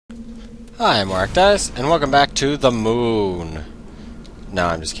Hi, I'm Mark Dice, and welcome back to the moon. No,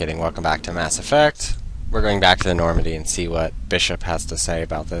 I'm just kidding. Welcome back to Mass Effect. We're going back to the Normandy and see what Bishop has to say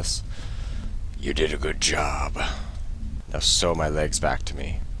about this. You did a good job. Now sew my legs back to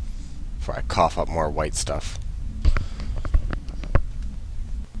me before I cough up more white stuff.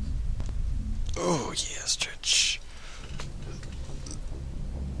 Oh, yeah, stretch.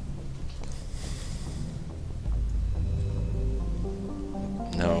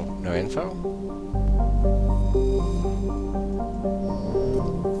 No info?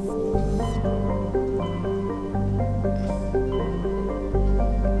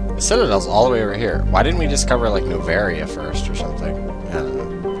 The Citadel's all the way over here. Why didn't we discover, like, Novaria first or something? I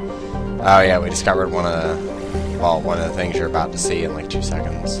don't know. Oh, yeah, we discovered one of the things you're about to see in, like, 2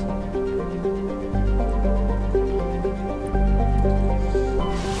 seconds.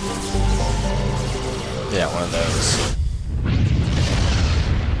 Yeah, one of those.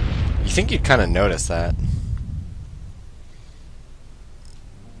 You think you'd kind of notice that.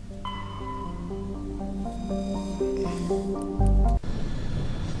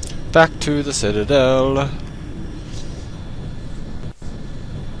 Back to the Citadel.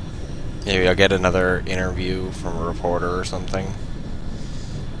 Maybe I'll get another interview from a reporter or something.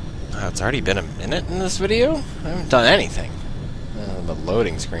 Oh, it's already been a minute in this video? I haven't done anything. But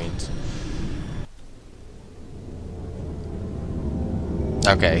loading screens.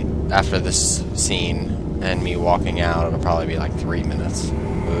 Okay, after this scene and me walking out, it'll probably be like 3 minutes.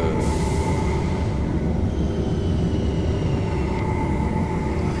 Ugh.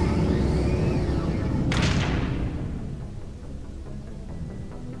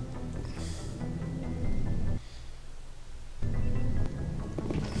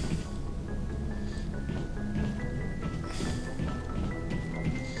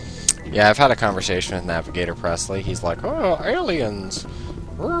 Yeah, I've had a conversation with Navigator Presley. He's like, oh, aliens!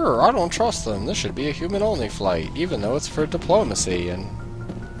 I don't trust them. This should be a human-only flight, even though it's for diplomacy, and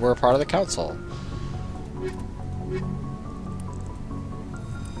we're a part of the council.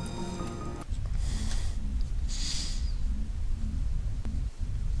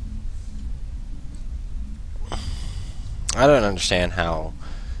 I don't understand how,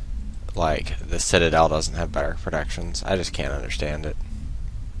 like, the Citadel doesn't have better protections. I just can't understand it.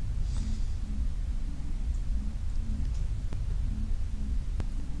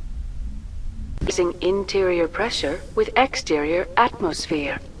 Using interior pressure with exterior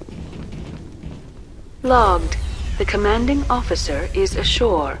atmosphere. Logged. The commanding officer is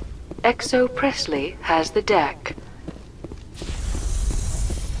ashore. Exo Presley has the deck.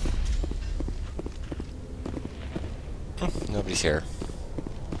 Nobody's here.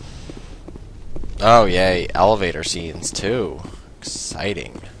 Oh, yay. Elevator scenes, too.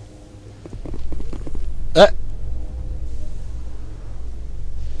 Exciting.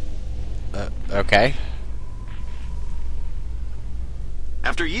 Okay.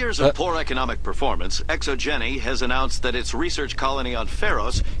 After years of poor economic performance, ExoGeni has announced that its research colony on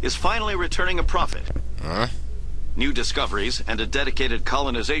Feros is finally returning a profit. New discoveries and a dedicated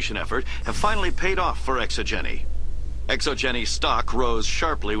colonization effort have finally paid off for ExoGeni. ExoGeni's stock rose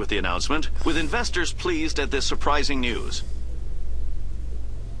sharply with the announcement, with investors pleased at this surprising news.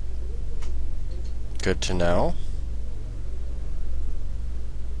 Good to know.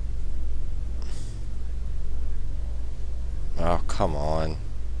 Oh, come on.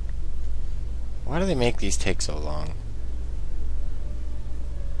 Why do they make these take so long?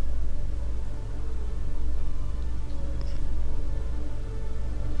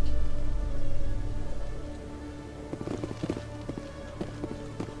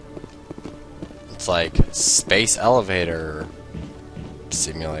 It's like space elevator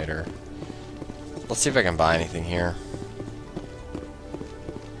simulator. Let's see if I can buy anything here.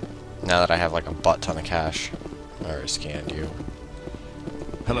 Now that I have like a butt ton of cash. I already scanned you.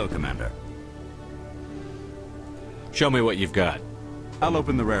 Hello, Commander. Show me what you've got. I'll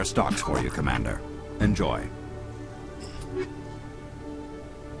open the rare stocks for you, Commander. Enjoy.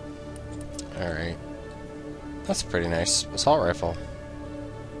 Alright. That's a pretty nice assault rifle.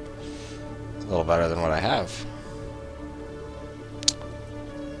 It's a little better than what I have.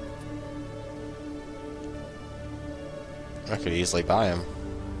 I could easily buy him.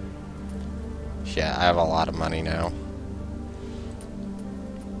 Yeah, I have a lot of money now.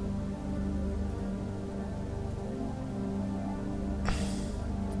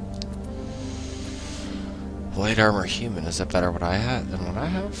 Light armor human, is that better what I had than what I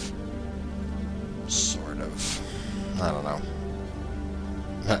have? Sort of. I don't know.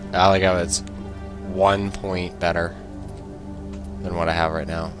 I like how it's 1 point better than what I have right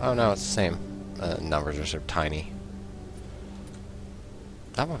now. Oh no, it's the same. Numbers are so tiny.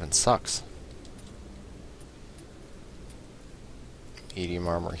 That weapon sucks. Medium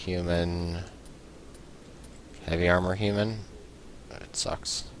armor human. Heavy armor human. It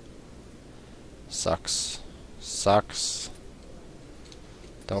sucks. Sucks. Sucks.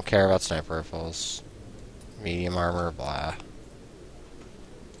 Don't care about sniper rifles. Medium armor, blah.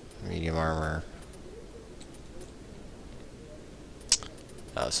 Medium armor.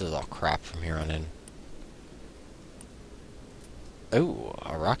 Oh, this is all crap from here on in. Oh,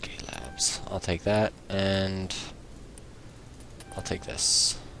 Araki Labs. I'll take that, and I'll take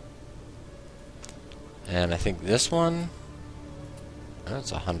this. And I think this one, oh,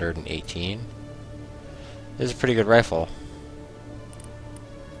 it's 118. This is a pretty good rifle.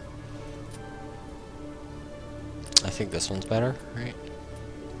 I think this one's better, right?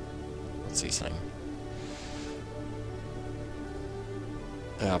 Let's see something.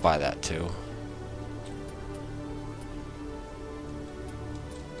 I'll buy that too.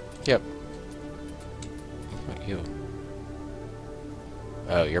 Yep. What about you?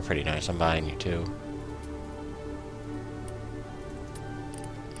 Oh, you're pretty nice. I'm buying you too.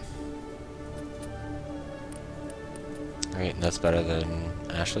 Alright, and that's better than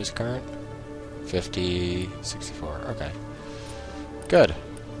Ashley's current? 50, 64. Okay. Good.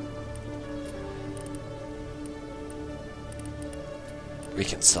 We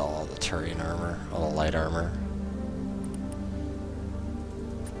can sell all the Turian armor, all the light armor.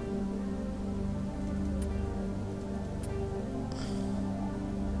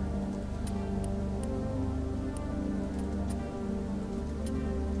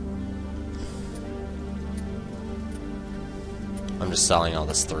 I'm just selling all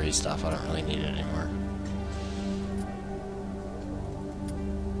this 3 stuff. I don't really need it anymore.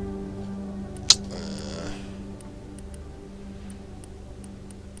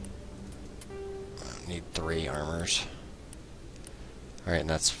 I need 3 armors. Alright, and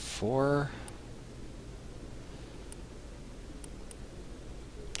that's 4.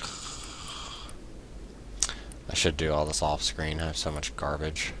 I should do all this off screen. I have so much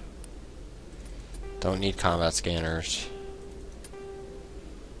garbage. Don't need combat scanners.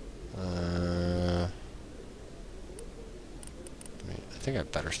 I think I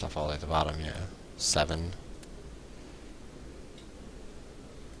have better stuff all the way at the bottom, yeah. 7.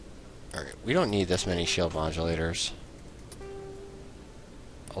 Alright, we don't need this many shield modulators.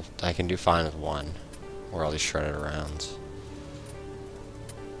 I can do fine with 1. Or all these shredded rounds.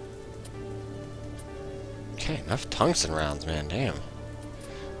 Okay, enough tungsten rounds, man, damn.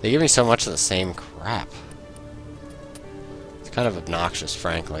 They give me so much of the same crap. It's kind of obnoxious,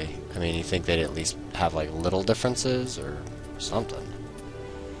 frankly. I mean, you think they'd at least have, like, little differences or something.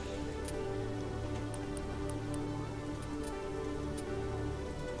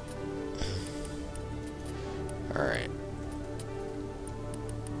 Alright.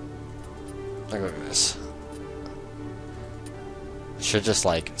 Look at this. It should just,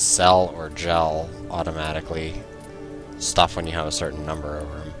 like, sell or gel automatically stuff when you have a certain number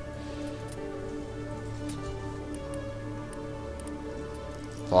over them.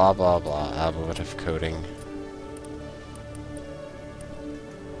 Blah, blah, blah. Ablative coding.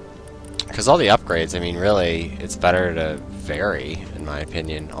 Because all the upgrades, I mean, really, it's better to vary, in my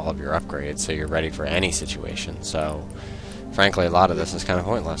opinion, all of your upgrades so you're ready for any situation. So, frankly, a lot of this is kind of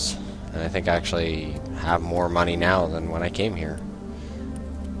pointless. And I think I actually have more money now than when I came here.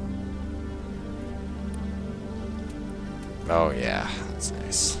 Oh, yeah, that's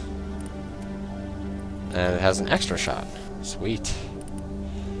nice. And it has an extra shot. Sweet.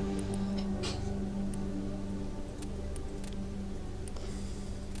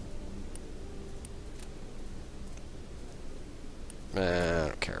 I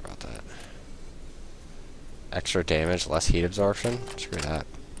don't care about that. Extra damage, less heat absorption? Screw that.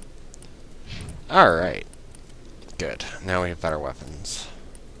 Alright. Good. Now we have better weapons.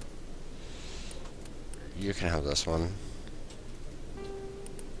 You can have this one.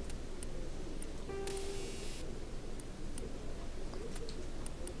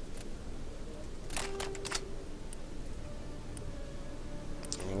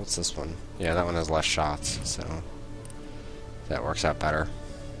 What's this one? Yeah, that one has less shots, so that works out better.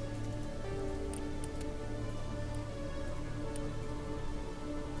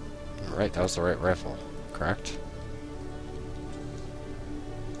 Right, that was the right rifle, correct?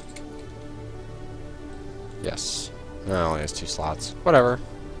 Yes. No, it only has 2 slots. Whatever.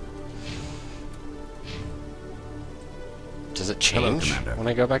 Does it change when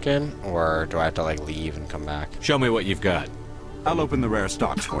I go back in? Or do I have to, like, leave and come back? Show me what you've got. I'll open the rare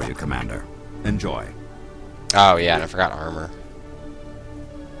stocks for you, Commander. Enjoy. Oh, yeah, and I forgot armor.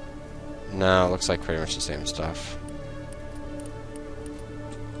 No, it looks like pretty much the same stuff.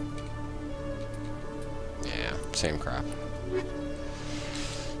 Yeah, same crap.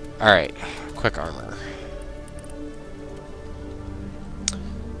 Alright, quick armor.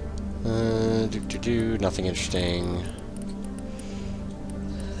 Nothing interesting.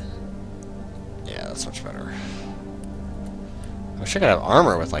 Yeah, that's much better. I wish I could have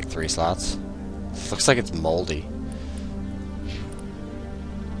armor with like 3 slots. This looks like it's moldy.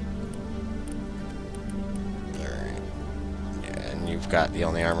 Alright. Yeah, and you've got the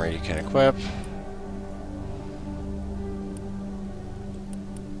only armor you can equip.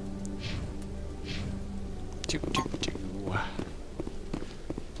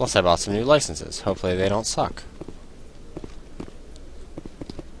 Plus I bought some new licenses. Hopefully they don't suck.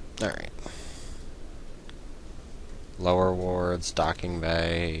 Alright. Lower wards, docking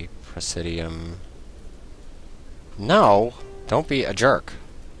bay, Presidium. No! Don't be a jerk.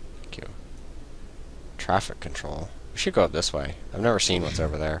 Thank you. Traffic control. We should go up this way. I've never seen what's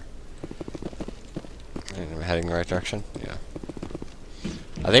over there. And I'm heading the right direction? Yeah.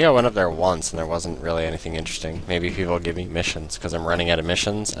 I think I went up there once and there wasn't really anything interesting. Maybe people will give me missions, because I'm running out of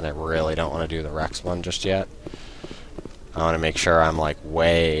missions and I really don't want to do the Rex one just yet. I want to make sure I'm like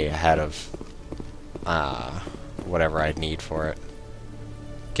way ahead of whatever I'd need for it.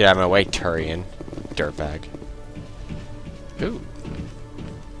 Get out of my way, Turian. Dirtbag. Ooh.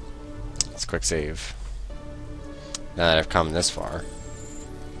 Let's quick save. Now that I've come this far.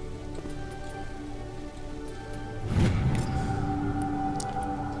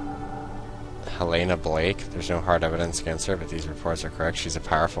 Helena Blake. There's no hard evidence against her, but these reports are correct. She's a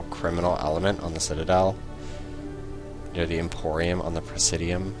powerful criminal element on the Citadel. Near the Emporium on the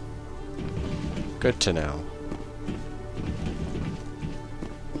Presidium. Good to know.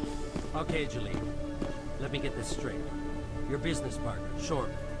 Okay, Jalene. Let me get this straight. Your business partner,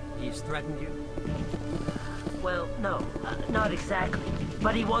 Shorman, he's threatened you? Well, no, not exactly.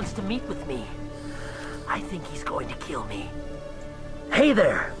 But he wants to meet with me. I think he's going to kill me. Hey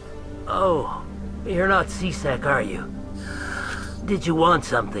there! Oh, you're not CSEC, are you? Did you want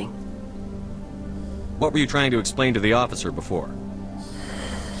something? What were you trying to explain to the officer before?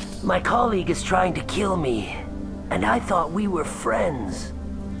 My colleague is trying to kill me, and I thought we were friends.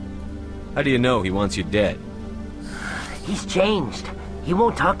 How do you know he wants you dead? He's changed. He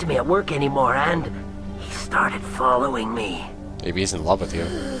won't talk to me at work anymore, and he started following me. Maybe he's in love with you.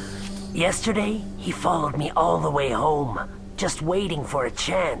 Yesterday, he followed me all the way home, just waiting for a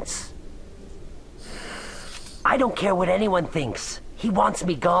chance. I don't care what anyone thinks. He wants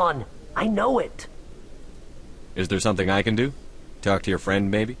me gone. I know it. Is there something I can do? Talk to your friend,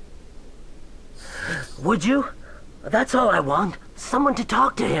 maybe? Would you? That's all I want. Someone to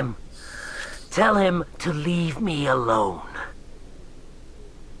talk to him. Tell him to leave me alone.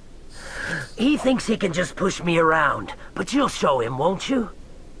 He thinks he can just push me around, but you'll show him, won't you?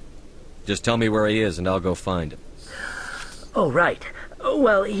 Just tell me where he is and I'll go find him. Oh, right.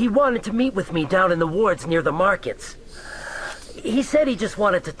 Well, he wanted to meet with me down in the wards near the markets. He said he just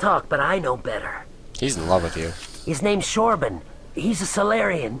wanted to talk, but I know better. He's in love with you. His name's Shorban. He's a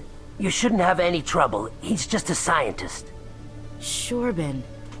Solarian. You shouldn't have any trouble. He's just a scientist. Shorban.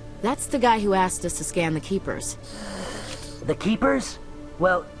 That's the guy who asked us to scan the Keepers. The Keepers?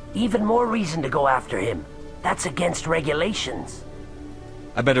 Well, even more reason to go after him. That's against regulations.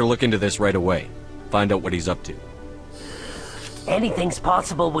 I better look into this right away. Find out what he's up to. Anything's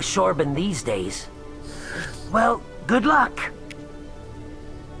possible with Shorban these days. Well, good luck.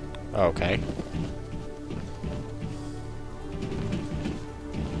 Okay.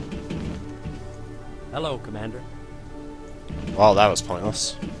 Hello, Commander. Well, that was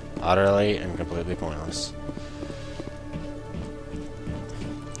pointless. Utterly and completely pointless.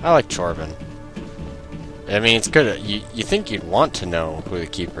 I like Chorban. I mean, it's good. You think you'd want to know who the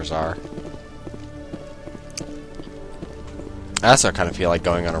Keepers are. I also kind of feel like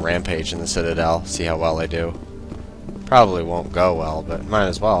going on a rampage in the Citadel, see how well they do. Probably won't go well, but might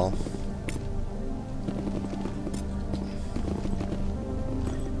as well.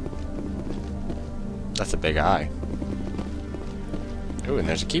 That's a big eye. Ooh, and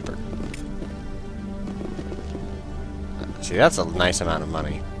there's a Keeper. See, that's a nice amount of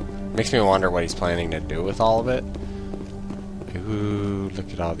money. Makes me wonder what he's planning to do with all of it. Ooh,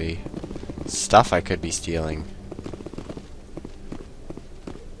 look at all the stuff I could be stealing.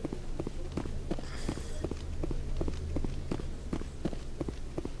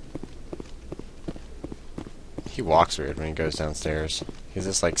 He walks weird when he goes downstairs. He has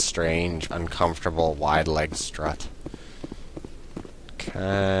this, like, strange, uncomfortable, wide-legged strut.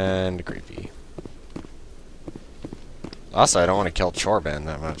 Kinda creepy. Also, I don't want to kill Chorban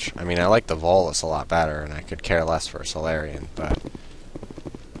that much. I mean, I like the Volus a lot better, and I could care less for a Solarian, but...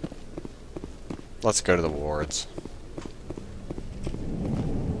 let's go to the wards.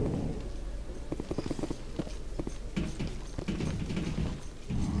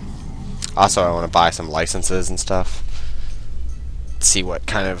 Also, I want to buy some licenses and stuff. See what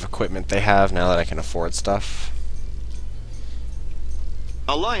kind of equipment they have now that I can afford stuff.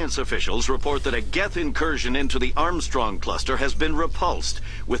 Alliance officials report that a Geth incursion into the Armstrong cluster has been repulsed,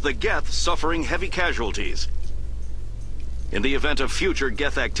 with the Geth suffering heavy casualties. In the event of future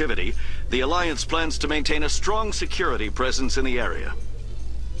Geth activity, the Alliance plans to maintain a strong security presence in the area.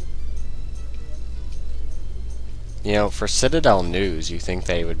 You know, for Citadel News, you think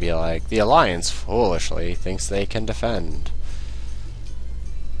they would be like, the Alliance foolishly thinks they can defend.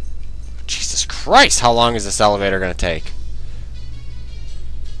 Jesus Christ, how long is this elevator going to take?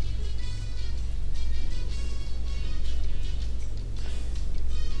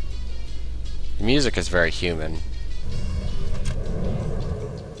 The music is very human.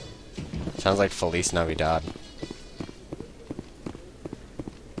 Sounds like Feliz Navidad.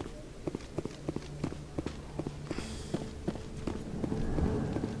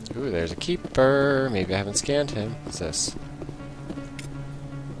 Ooh, there's a keeper. Maybe I haven't scanned him. What's this?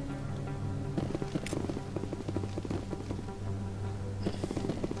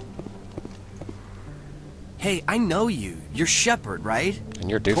 Hey, I know you. You're Shepard, right? And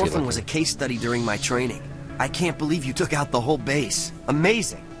you're doofy Torfin looking. was a case study during my training. I can't believe you took out the whole base.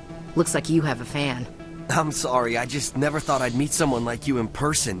 Amazing. Looks like you have a fan. I'm sorry, I just never thought I'd meet someone like you in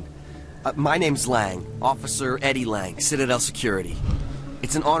person. My name's Lang, Officer Eddie Lang, Citadel Security.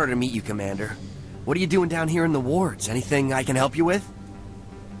 It's an honor to meet you, Commander. What are you doing down here in the wards? Anything I can help you with?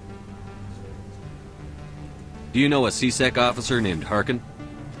 Do you know a CSEC officer named Harkin?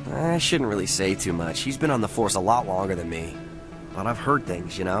 I shouldn't really say too much. He's been on the force a lot longer than me. But I've heard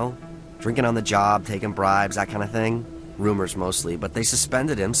things, you know? Drinking on the job, taking bribes, that kind of thing. Rumors mostly, but they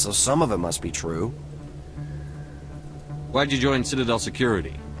suspended him, so some of it must be true. Why'd you join Citadel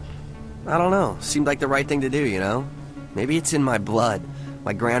Security? I don't know. Seemed like the right thing to do, you know? Maybe it's in my blood.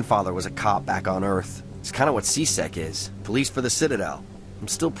 My grandfather was a cop back on Earth. It's kind of what CSEC is. Police for the Citadel. I'm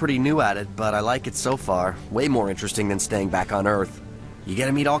still pretty new at it, but I like it so far. Way more interesting than staying back on Earth. You get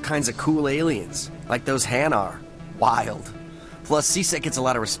to meet all kinds of cool aliens, like those Hanar. Wild. Plus, CSEC gets a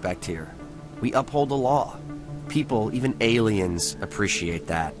lot of respect here. We uphold the law. People, even aliens, appreciate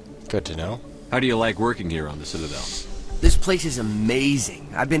that. Good to know. How do you like working here on the Citadel? This place is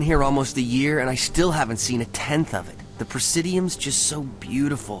amazing. I've been here almost a year, and I still haven't seen a tenth of it. The Presidium's just so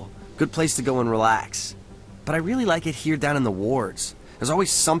beautiful. Good place to go and relax. But I really like it here down in the wards. There's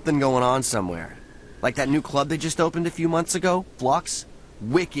always something going on somewhere. Like that new club they just opened a few months ago, Flux.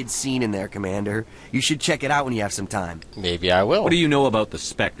 Wicked scene in there, Commander. You should check it out when you have some time. Maybe I will. What do you know about the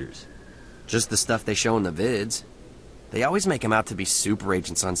Spectres? Just the stuff they show in the vids. They always make them out to be super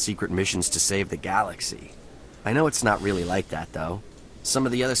agents on secret missions to save the galaxy. I know it's not really like that, though. Some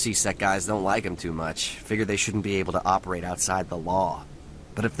of the other CSEC guys don't like them too much. Figure they shouldn't be able to operate outside the law.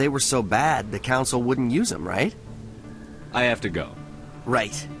 But if they were so bad, the Council wouldn't use them, right? I have to go.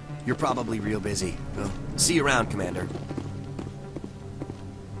 Right. You're probably real busy. Well, see you around, Commander.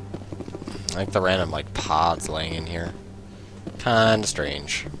 I like the random, like, pods laying in here. Kinda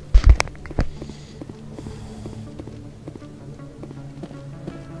strange.